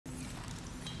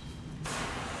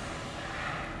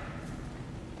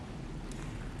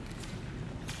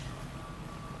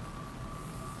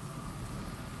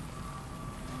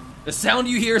The sound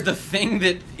you hear is the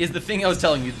thing I was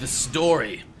telling you, the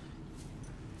story.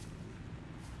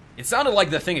 It sounded like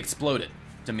the thing exploded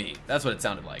to me. That's what it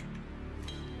sounded like.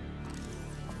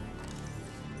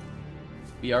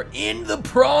 We are in the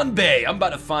prawn bay. I'm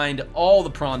about to find all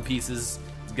the prawn pieces.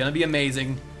 It's gonna be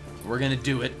amazing. We're gonna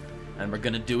do it, and we're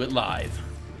gonna do it live.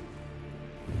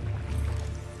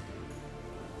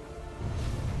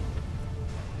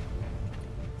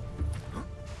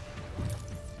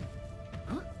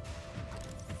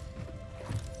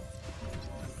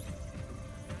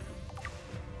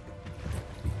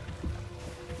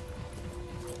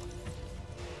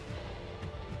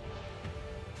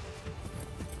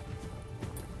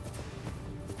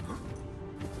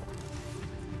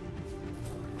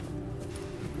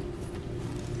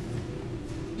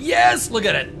 Yes! Look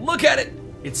at it! Look at it!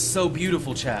 It's so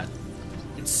beautiful, chat.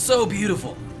 It's so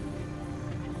beautiful.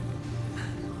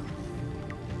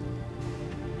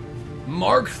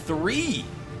 Mark III?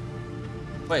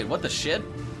 Wait, what the shit?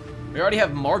 We already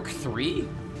have Mark III?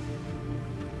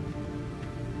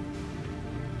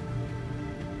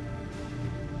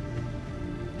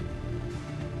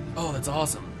 Oh, that's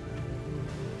awesome.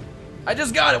 I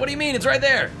just got it! What do you mean? It's right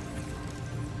there!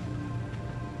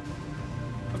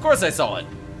 Of course I saw it.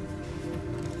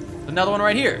 Another one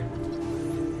right here.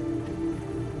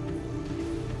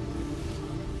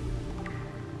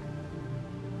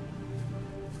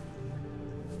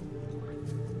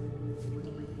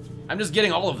 I'm just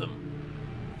getting all of them.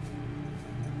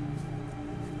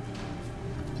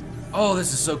 Oh,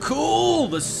 this is so cool!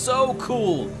 This is so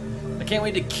cool! I can't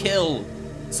wait to kill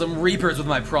some Reapers with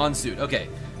my prawn suit. Okay,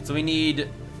 so we need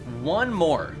one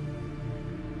more.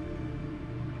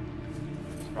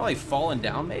 Probably falling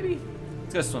down, maybe?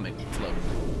 Let's go swimming. Float.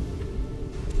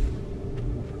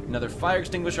 Another fire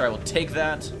extinguisher. I will take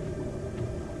that.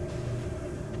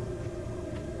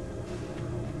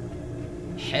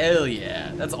 Hell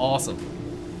yeah. That's awesome.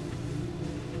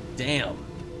 Damn.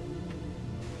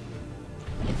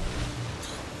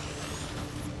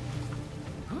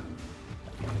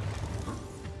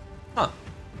 Huh.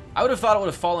 I would have thought it would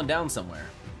have fallen down somewhere.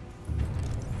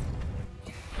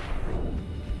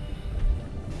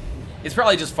 It's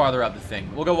probably just farther up the thing.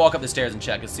 We'll go walk up the stairs and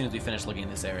check as soon as we finish looking in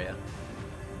this area.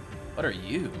 What are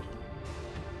you?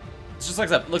 It's just like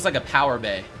looks like a power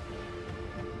bay.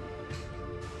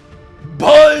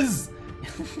 Buzz!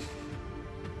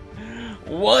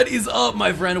 What is up,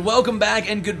 my friend? Welcome back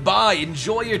and goodbye.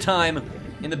 Enjoy your time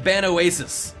in the Ban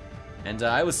Oasis. And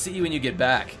I will see you when you get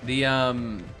back. The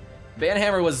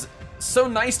Banhammer was so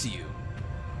nice to you.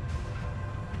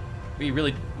 We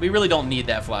really don't need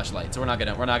that flashlight, so we're not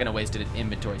gonna waste it in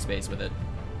inventory space with it.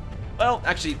 Well,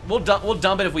 actually, we'll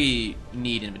dump it if we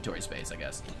need inventory space, I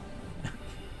guess.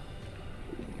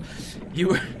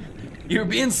 You were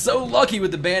being so lucky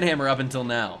with the Banhammer up until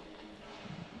now.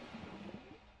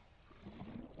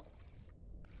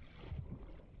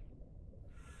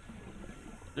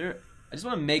 I just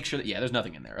want to make sure that there's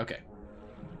nothing in there. Okay.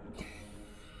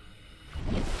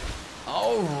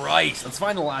 All right, let's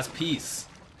find the last piece.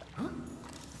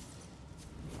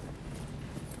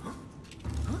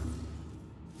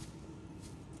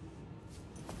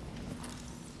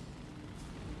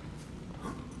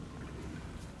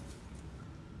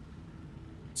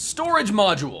 Storage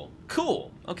module.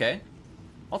 Cool. Okay.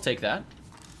 I'll take that.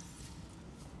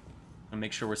 And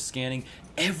make sure we're scanning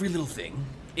every little thing.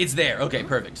 It's there. Okay,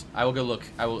 perfect. I will go look.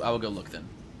 I will go look then.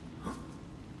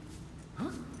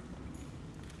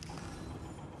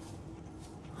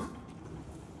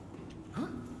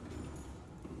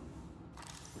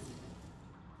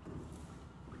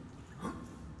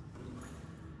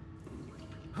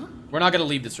 We're not gonna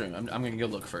leave this room. I'm gonna go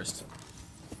look first.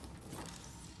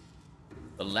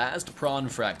 The last prawn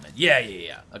fragment.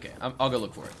 Yeah. Okay, I'll go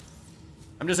look for it.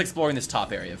 I'm just exploring this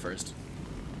top area first.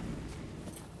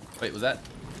 Wait, was that?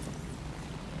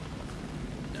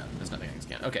 No, there's nothing I can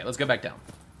scan. Okay, let's go back down.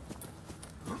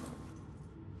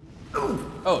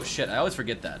 Oh shit, I always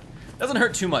forget that. Doesn't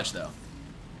hurt too much though.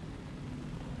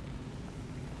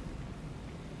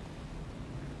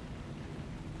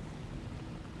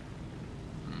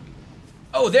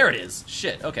 Oh, there it is.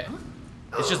 Shit, okay.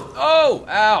 It's just, oh,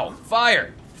 ow,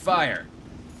 fire.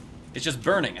 It's just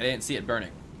burning. I didn't see it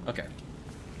burning. Okay.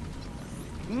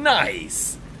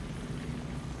 Nice.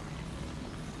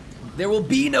 There will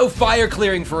be no fire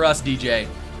clearing for us, DJ.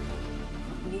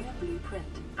 New blueprint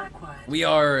acquired. We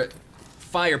are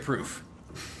fireproof.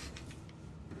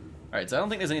 All right, so I don't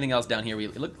think there's anything else down here. We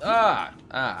look, I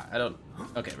don't,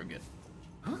 okay, we're good.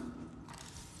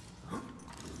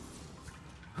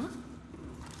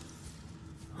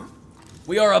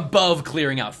 We are above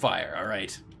clearing out fire, all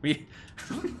right?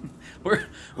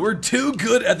 We're too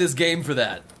good at this game for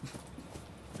that.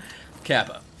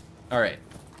 Kappa. Alright.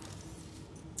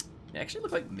 It actually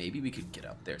looked like maybe we could get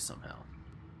up there somehow.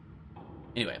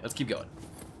 Anyway, let's keep going.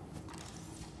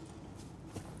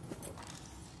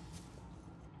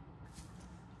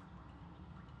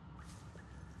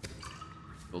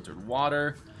 Filtered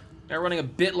water. Now we're running a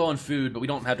bit low on food, but we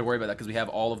don't have to worry about that because we have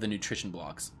all of the nutrition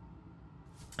blocks.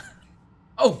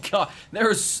 Oh god,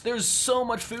 there's so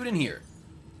much food in here.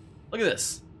 Look at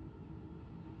this.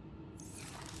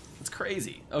 It's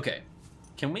crazy. Okay.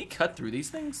 Can we cut through these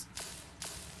things?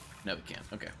 No, we can't.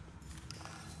 Okay.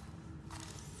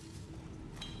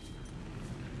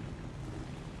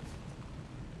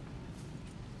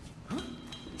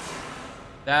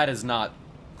 That is not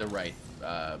the right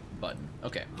button.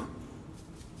 Okay.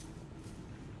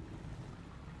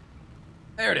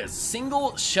 There it is.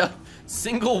 Single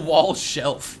wall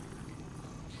shelf.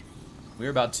 We're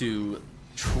about to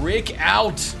trick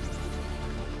out.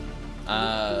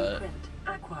 Print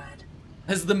acquired.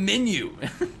 This is the menu.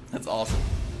 That's awesome.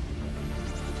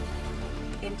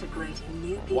 Integrating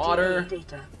new PDA Water.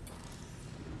 data.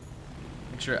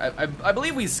 Make sure. I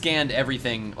believe we scanned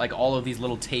everything, like all of these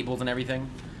little tables and everything.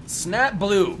 Snap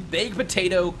blue, baked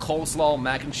potato, coleslaw,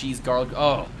 mac and cheese, garlic.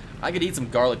 Oh, I could eat some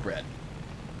garlic bread.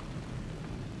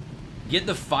 Get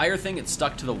the fire thing, it's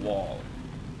stuck to the wall.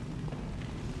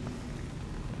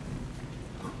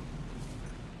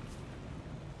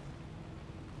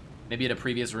 Maybe in a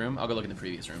previous room? I'll go look in the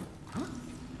previous room.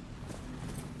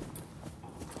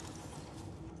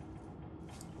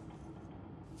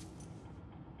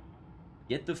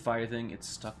 Get the fire thing, it's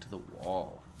stuck to the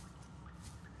wall.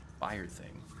 Fire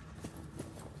thing.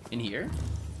 In here?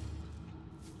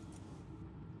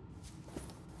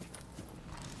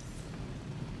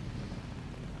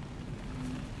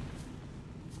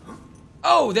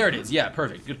 Oh, there it is. Yeah,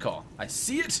 perfect. Good call. I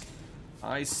see it.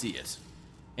 I see it.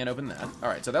 Can't open that.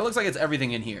 Alright, so that looks like it's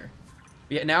everything in here.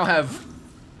 We now have,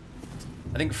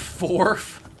 I think, 4.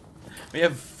 We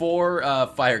have 4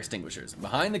 fire extinguishers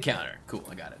behind the counter. Cool,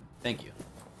 I got it. Thank you.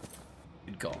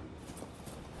 Good call.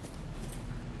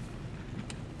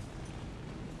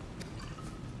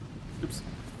 Oops.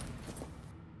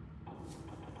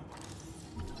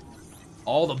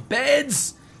 All the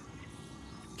beds!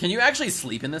 Can you actually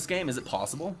sleep in this game? Is it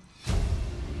possible?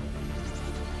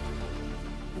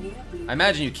 I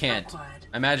imagine you can't.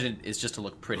 I imagine it's just to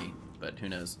look pretty, but who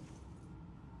knows.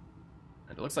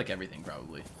 It looks like everything,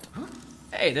 probably.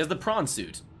 Hey, there's the prawn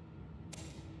suit.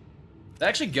 Does that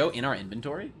actually go in our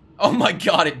inventory? Oh my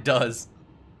god, it does.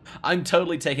 I'm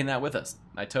totally taking that with us.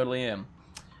 I totally am.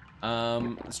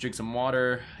 Let's drink some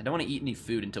water. I don't want to eat any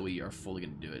food until we are fully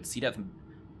going to do it. Sea Depth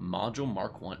Module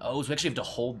Mark 1. Oh, so we actually have to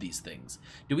hold these things.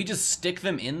 Do we just stick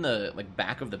them in the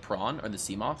back of the prawn or the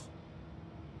sea moth?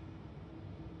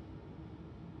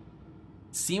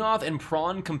 Sea moth and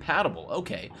prawn compatible.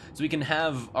 Okay, so we can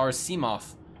have our sea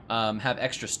moth have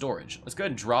extra storage. Let's go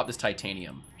ahead and drop this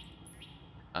titanium.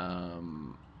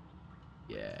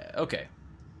 Yeah, okay.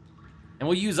 And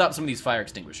we'll use up some of these fire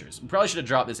extinguishers. We probably should have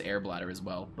dropped this air bladder as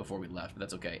well before we left, but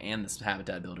that's okay. And this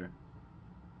habitat builder.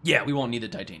 Yeah, we won't need the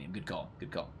titanium. Good call.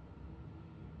 Good call.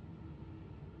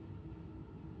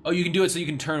 Oh, you can do it so you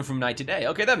can turn from night to day.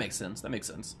 Okay, that makes sense. That makes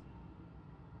sense.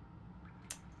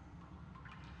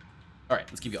 All right,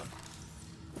 let's keep going.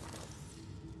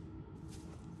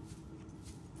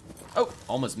 Oh,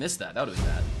 almost missed that. That would have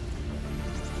been bad.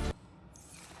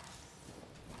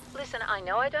 Listen, I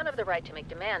know I don't have the right to make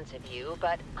demands of you,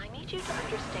 but I need you to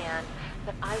understand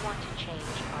that I want to change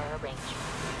our arrangement.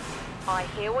 I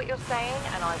hear what you're saying,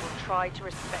 and I will try to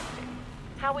respect it.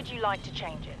 How would you like to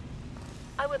change it?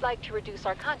 I would like to reduce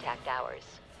our contact hours.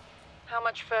 How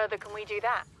much further can we do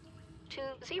that? To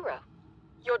 0.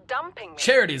 You're dumping me.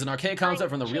 Charity is an archaic concept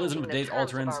from the realism of the today's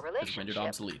terms of alternates our that is rendered relationship.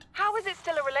 obsolete. How is it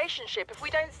still a relationship if we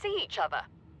don't see each other?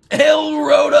 El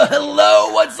Rhoda,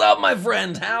 hello! What's up, my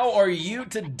friend? How are you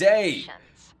today?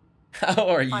 How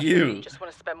are you? I just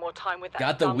want to spend more time with that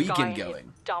Got the dumb weekend guy in going.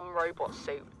 his dumb robot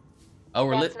suit. Oh,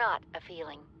 we're That's not a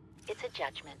feeling. It's a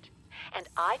judgment. And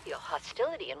I feel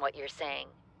hostility in what you're saying.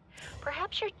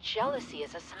 Perhaps your jealousy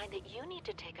is a sign that you need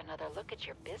to take another look at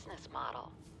your business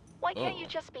model. Why can't you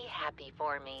just be happy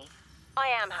for me? I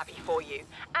am happy for you.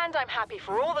 And I'm happy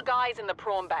for all the guys in the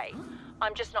prawn bay.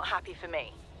 I'm just not happy for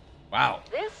me. Wow.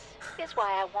 This is why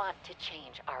I want to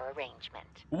change our arrangement.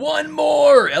 One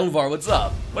more! Elvar, what's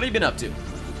up? What have you been up to?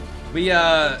 We,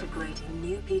 Integrating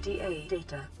new PDA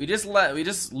data. we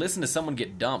just listened to someone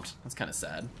get dumped. That's kind of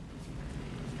sad.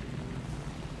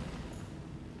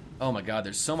 Oh my god,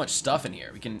 there's so much stuff in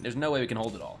here. There's no way we can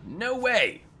hold it all. No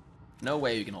way! No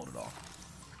way we can hold it all.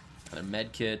 Another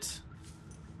med kit.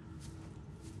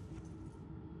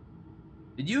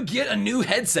 Did you get a new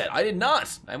headset? I did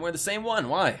not. I'm wearing the same one.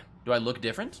 Why? Do I look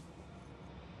different?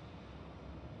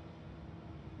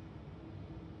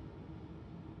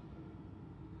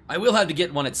 I will have to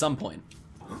get one at some point.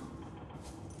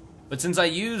 But since I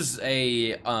use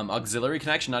a auxiliary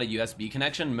connection, not a USB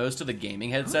connection, most of the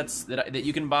gaming headsets that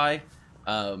you can buy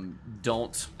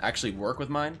don't actually work with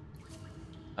mine.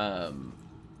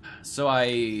 So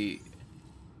I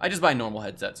just buy normal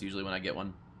headsets usually when I get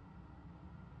one.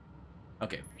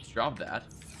 Okay, let's drop that.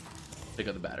 Pick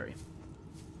up the battery.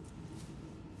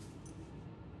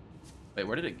 Wait,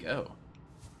 where did it go?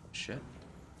 Shit.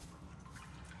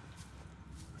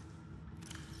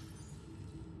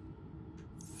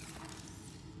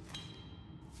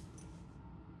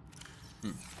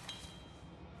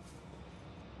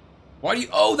 Why do you...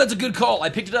 Oh, that's a good call.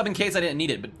 I picked it up in case I didn't need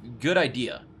it, but good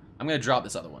idea. I'm going to drop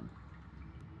this other one.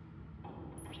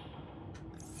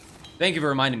 Thank you for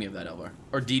reminding me of that, Elvar.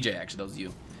 Or DJ, actually. That was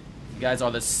you. You guys are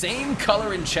the same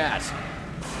color in chat.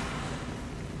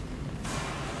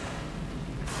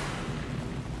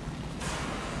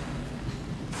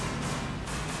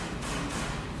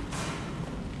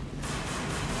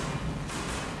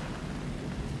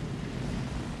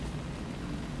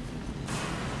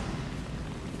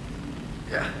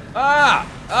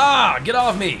 Get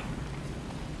off me!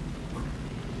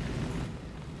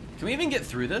 Can we even get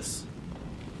through this?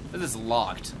 This is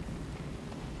locked.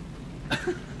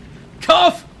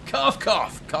 Cough! Cough,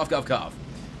 cough. Cough, cough, cough.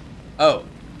 Oh.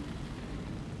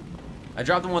 I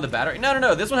dropped the one with the battery? No, no,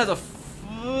 no. This one has a...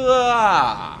 What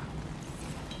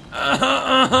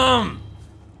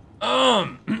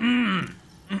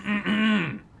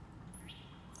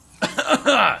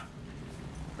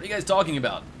are you guys talking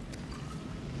about?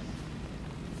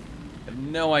 I have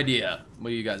no idea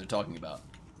what you guys are talking about.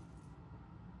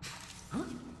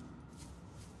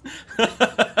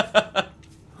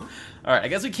 Alright, I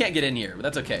guess we can't get in here, but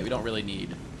that's okay. We don't really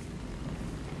need.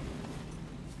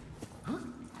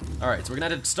 Alright, so we're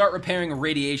gonna have to start repairing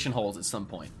radiation holes at some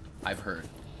point, I've heard.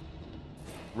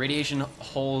 Radiation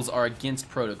holes are against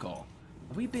protocol.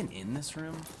 Have we been in this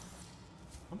room?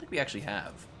 I don't think we actually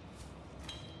have.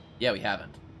 Yeah, we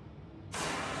haven't.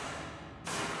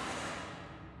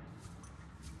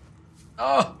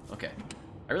 Oh, okay.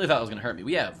 I really thought it was gonna hurt me.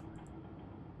 We have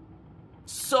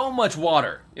so much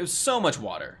water. It was so much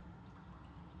water.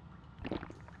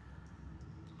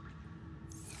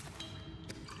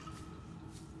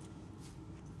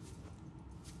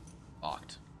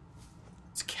 Locked.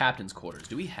 It's captain's quarters.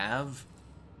 Do we have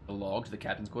a log to the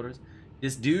captain's quarters?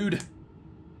 This dude.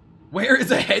 Where is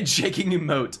a head shaking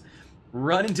emote?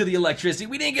 Run into the electricity.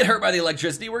 We didn't get hurt by the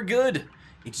electricity. We're good.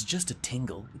 It's just a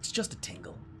tingle. It's just a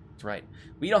tingle. That's right.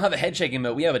 We don't have a head shaking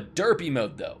emote. We have a derp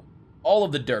emote though. All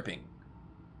of the derping.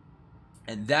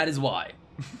 And that is why.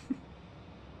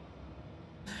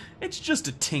 It's just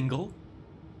a tingle.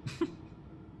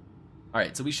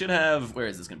 Alright, so we should have... Where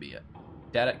is this going to be at?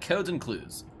 Data, codes and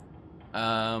clues.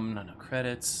 No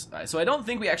credits. Alright, so I don't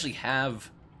think we actually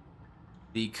have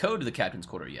the code to the captain's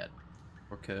quarter yet.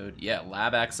 Or code. Yeah,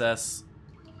 lab access.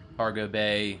 Cargo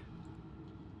bay.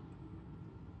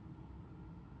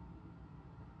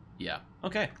 Yeah.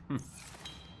 Okay. I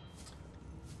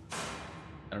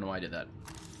don't know why I did that.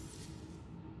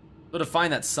 But to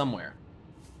find that somewhere.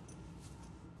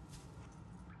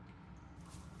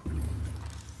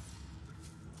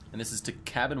 And this is to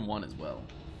cabin 1 as well.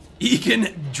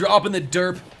 Egan dropping the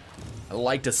derp. I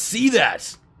like to see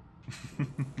that.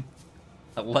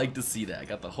 I like to see that. I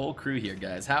got the whole crew here,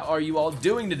 guys. How are you all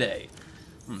doing today?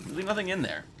 Really nothing in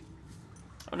there.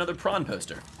 Oh, another prawn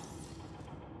poster.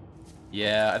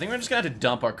 Yeah, I think we're just gonna have to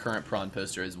dump our current prawn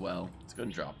poster as well. Let's go ahead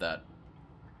and drop that.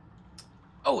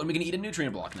 Oh, and we can eat a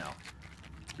nutrient block now.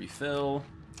 Refill.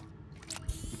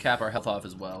 We cap our health off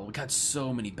as well. We got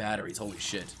so many batteries. Holy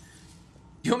shit.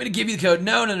 You want me to give you the code?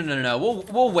 No.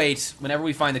 We'll wait. Whenever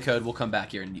we find the code, we'll come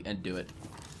back here and do it.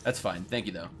 That's fine. Thank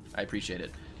you, though. I appreciate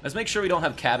it. Let's make sure we don't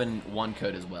have cabin 1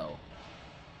 code as well.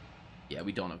 Yeah,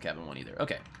 we don't have cabin 1 either.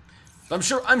 Okay.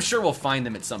 So I'm sure we'll find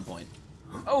them at some point.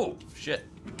 Oh, shit.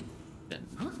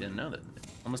 Didn't know that.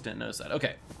 Almost didn't notice that.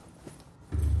 Okay.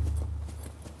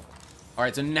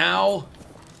 Alright, so now...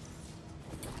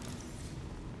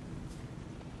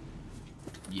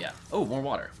 Yeah. Oh, more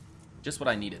water. Just what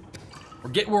I needed.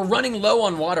 We're running low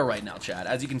on water right now, chat.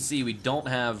 As you can see, we don't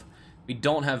have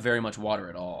very much water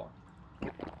at all.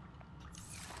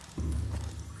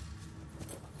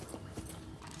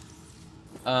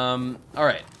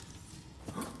 Alright.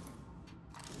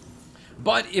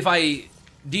 But if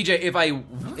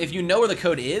you know where the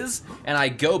code is and I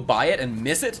go buy it and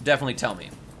miss it, definitely tell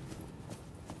me.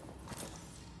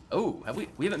 Oh,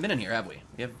 we haven't been in here, have we?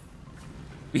 We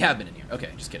We have been in here. Okay,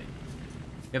 just kidding.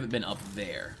 We haven't been up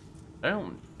there. I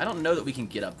don't know that we can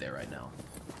get up there right now.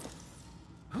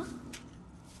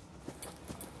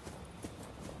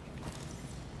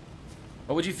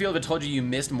 What would you feel if I told you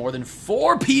missed more than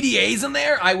 4 PDAs in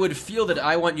there? I would feel that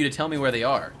I want you to tell me where they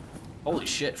are. Holy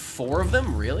shit, 4 of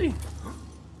them? Really?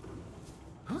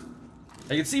 I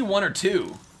can see 1 or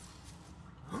 2.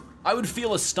 I would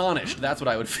feel astonished. That's what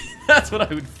I would feel. That's what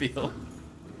I would feel.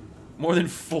 More than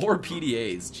 4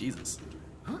 PDAs. Jesus.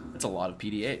 That's a lot of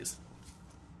PDAs.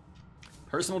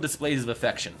 Personal displays of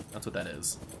affection. That's what that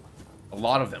is. A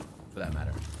lot of them, for that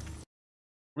matter.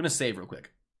 We're gonna save real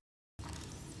quick.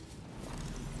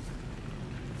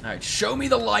 Alright, show me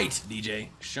the light, DJ.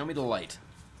 Show me the light.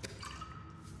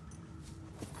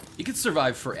 You could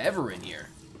survive forever in here.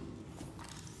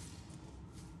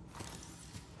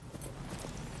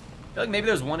 I feel like maybe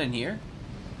there's one in here.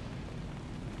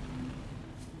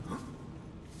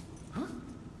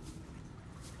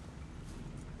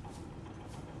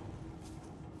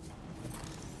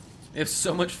 They have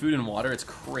so much food and water, it's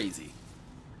crazy.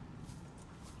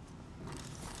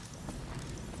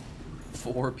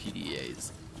 4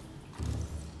 PDAs.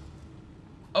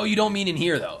 Oh, you don't mean in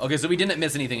here, though. Okay, so we didn't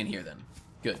miss anything in here, then.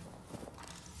 Good.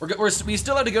 We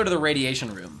still have to go to the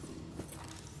radiation room.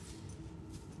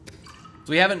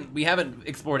 So we haven't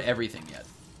explored everything yet.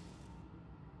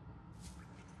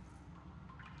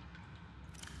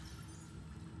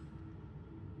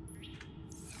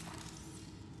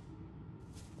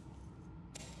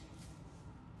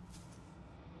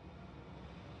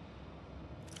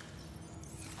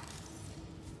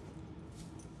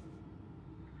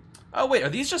 Oh wait, are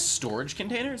these just storage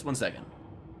containers? 1 second.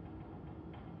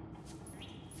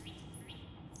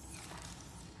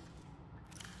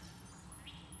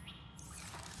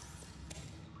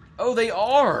 Oh, they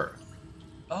are.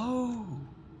 Oh.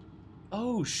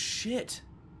 Oh shit.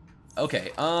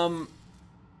 Okay,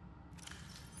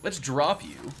 let's drop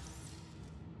you.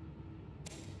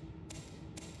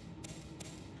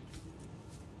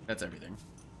 That's everything.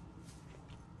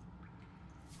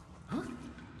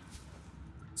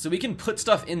 So we can put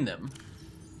stuff in them.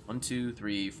 1, 2,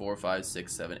 3, 4, 5,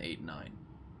 6, 7, 8, 9.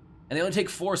 And they only take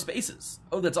 4 spaces.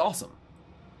 Oh, that's awesome.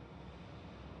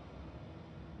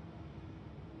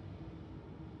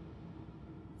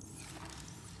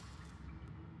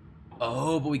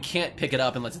 Oh, but we can't pick it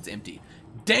up unless it's empty.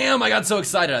 Damn, I got so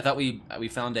excited. I thought we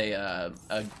found a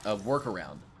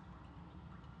workaround.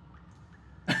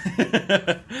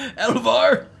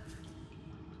 Elvar?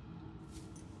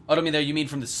 Oh, I don't mean there. You mean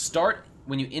from the start?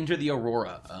 When you enter the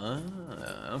Aurora.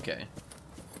 Ah, okay.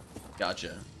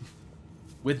 Gotcha.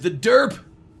 With the derp!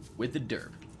 With the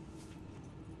derp.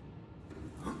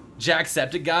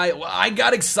 Jacksepticeye guy. Well, I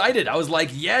got excited. I was like,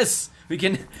 yes! We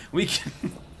can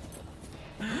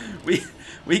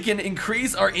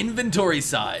increase our inventory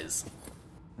size.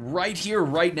 Right here,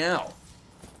 right now.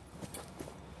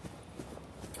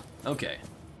 Okay.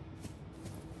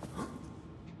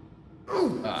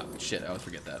 Ah, shit, I always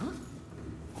forget that.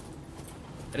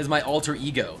 That is my alter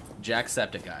ego,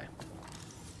 Jacksepticeye.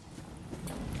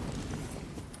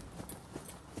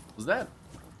 Was that?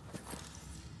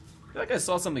 I feel like I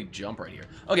saw something jump right here.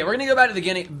 Okay, we're gonna go back to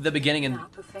the beginning and...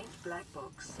 Map a faint black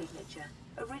box signature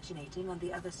originating on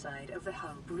the other side of the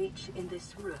hull breach in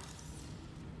this room.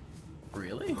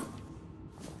 Really?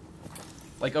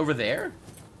 Like over there?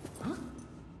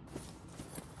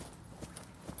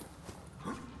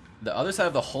 The other side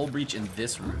of the hull breach in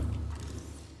this room.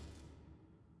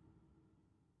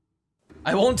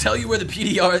 I won't tell you where the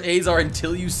PDAs are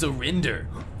until you surrender.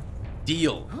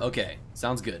 Deal. Okay,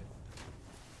 sounds good.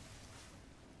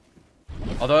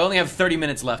 Although I only have 30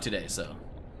 minutes left today, so.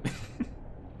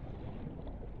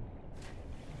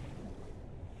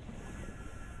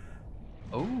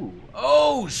 Oh.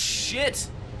 Oh, shit.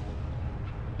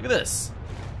 Look at this.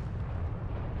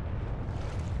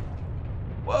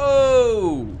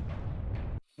 Whoa.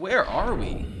 Where are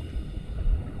we?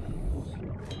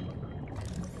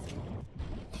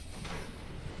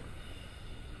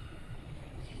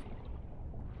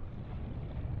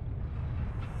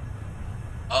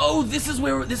 Oh, this is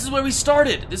where we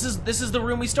started. This is the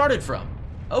room we started from.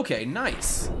 Okay,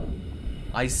 nice.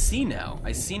 I see now.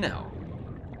 I see now.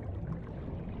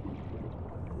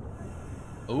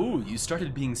 Oh, you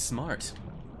started being smart.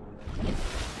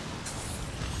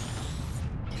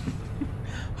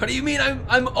 What do you mean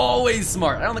I'm always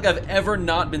smart? I don't think I've ever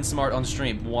not been smart on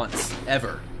stream once,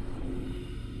 ever.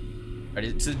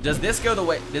 Alright, so does this go the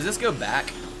way, does this go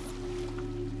back?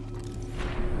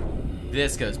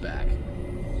 This goes back.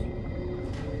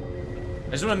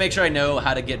 I just want to make sure I know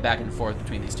how to get back and forth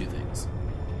between these two things.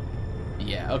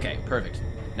 Yeah, okay, perfect.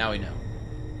 Now we know.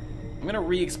 I'm gonna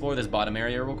re-explore this bottom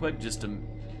area real quick, just to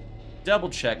double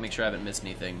check, make sure I haven't missed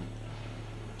anything.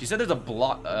 She said there's a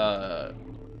black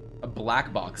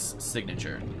box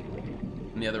signature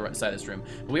on the other side of this room.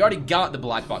 But we already got the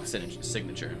black box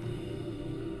signature.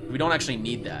 We don't actually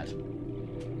need that.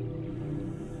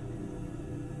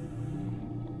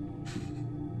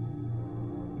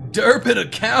 Derp and a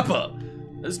Kappa!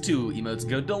 Those two emotes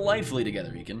go delightfully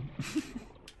together, Ekin.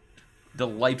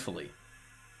 Delightfully.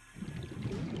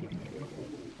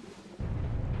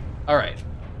 Alright.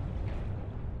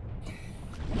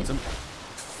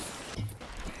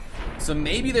 So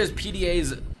maybe there's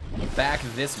PDAs back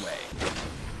this way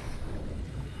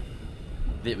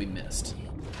that we missed.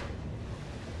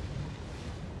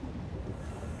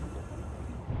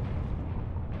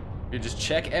 You just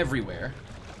check everywhere.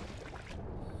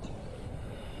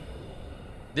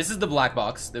 This is the black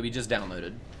box that we just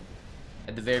downloaded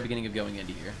at the very beginning of going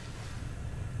into here.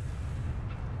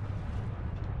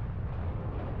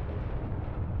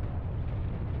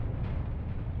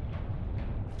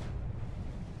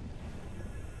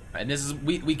 And this is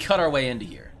we cut our way into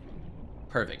here.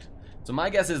 Perfect. So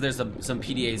my guess is there's some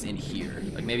PDAs in here,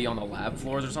 like maybe on the lab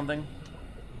floors or something.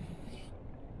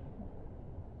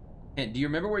 And do you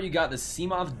remember where you got the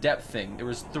Seamoth depth thing? There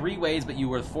was 3 ways, but you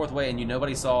were the 4th way, and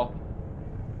nobody saw.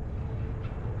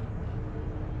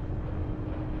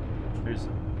 There's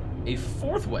a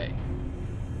 4th way.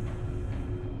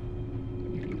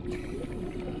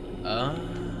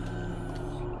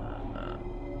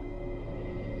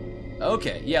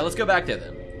 Okay, yeah, let's go back there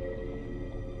then.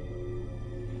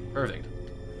 Perfect.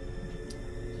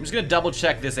 I'm just gonna double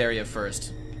check this area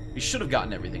first. We should have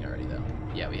gotten everything already though.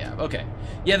 Yeah, we have. Okay.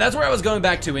 Yeah, that's where I was going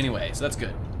back to anyway, so that's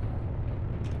good.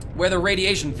 Where the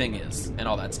radiation thing is and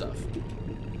all that stuff.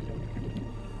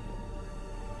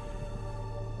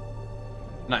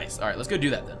 Nice. All right, let's go do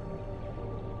that then.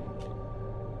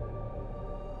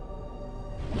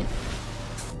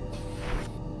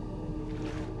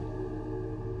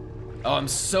 Oh, I'm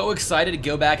so excited to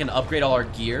go back and upgrade all our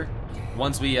gear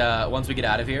once we get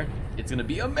out of here. It's gonna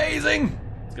be amazing.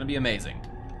 It's gonna be amazing.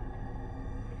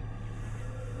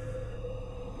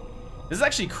 This is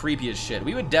actually creepy as shit.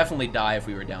 We would definitely die if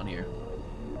we were down here.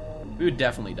 We would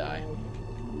definitely die.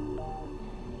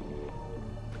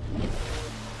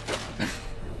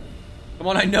 Come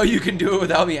on, I know you can do it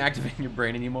without me activating your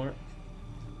brain anymore.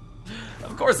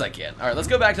 Of course I can. All right, let's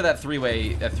go back to that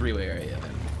three-way area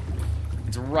then.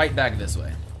 It's right back this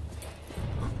way.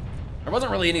 There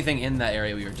wasn't really anything in that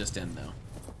area we were just in, though.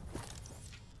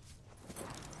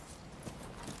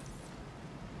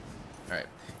 Alright.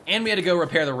 And we had to go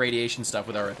repair the radiation stuff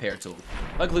with our repair tool.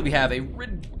 Luckily, we have a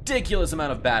ridiculous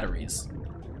amount of batteries.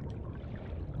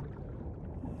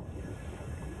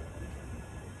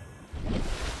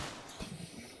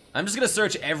 I'm just gonna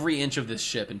search every inch of this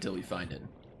ship until we find it.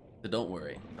 So don't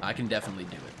worry. I can definitely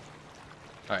do it.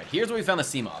 Alright, here's where we found the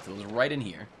Seamoth. It was right in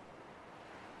here.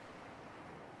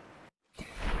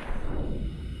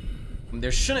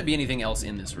 There shouldn't be anything else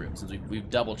in this room, since we've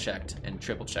double-checked and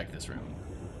triple-checked this room.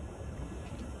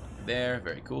 There,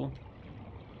 very cool.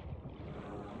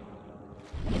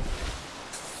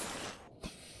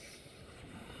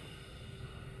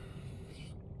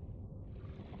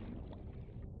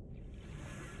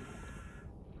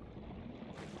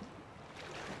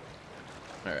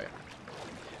 Alright.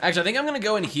 Actually, I think I'm gonna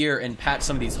go in here and patch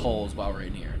some of these holes while we're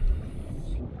in here.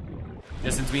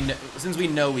 Just since we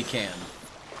know we can.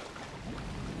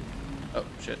 Oh,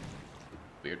 shit.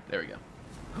 Weird. There we go.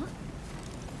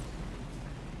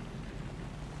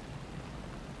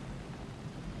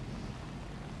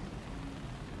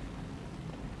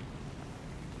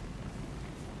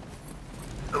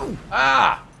 Ooh.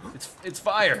 Ah! It's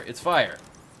fire. It's fire.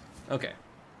 Okay.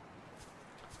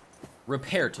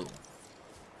 Repair tool.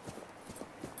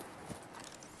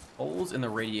 Holes in the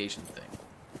radiation thing.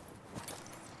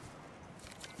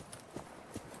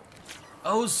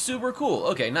 Oh, super cool.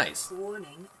 Okay, nice.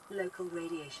 Warning, local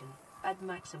radiation at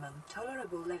maximum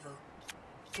tolerable level.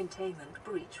 Containment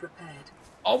breach repaired.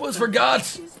 Almost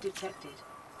forgot. Detected.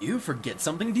 You forget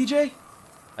something, DJ?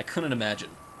 I couldn't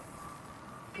imagine.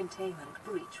 Containment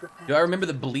breach repaired. Do I remember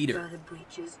the bleeder? Further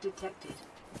breaches detected.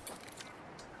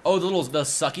 Oh, the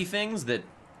sucky things that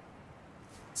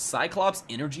Cyclops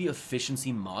energy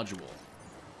efficiency module.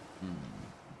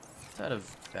 Is that a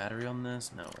battery on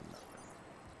this? No, we're not.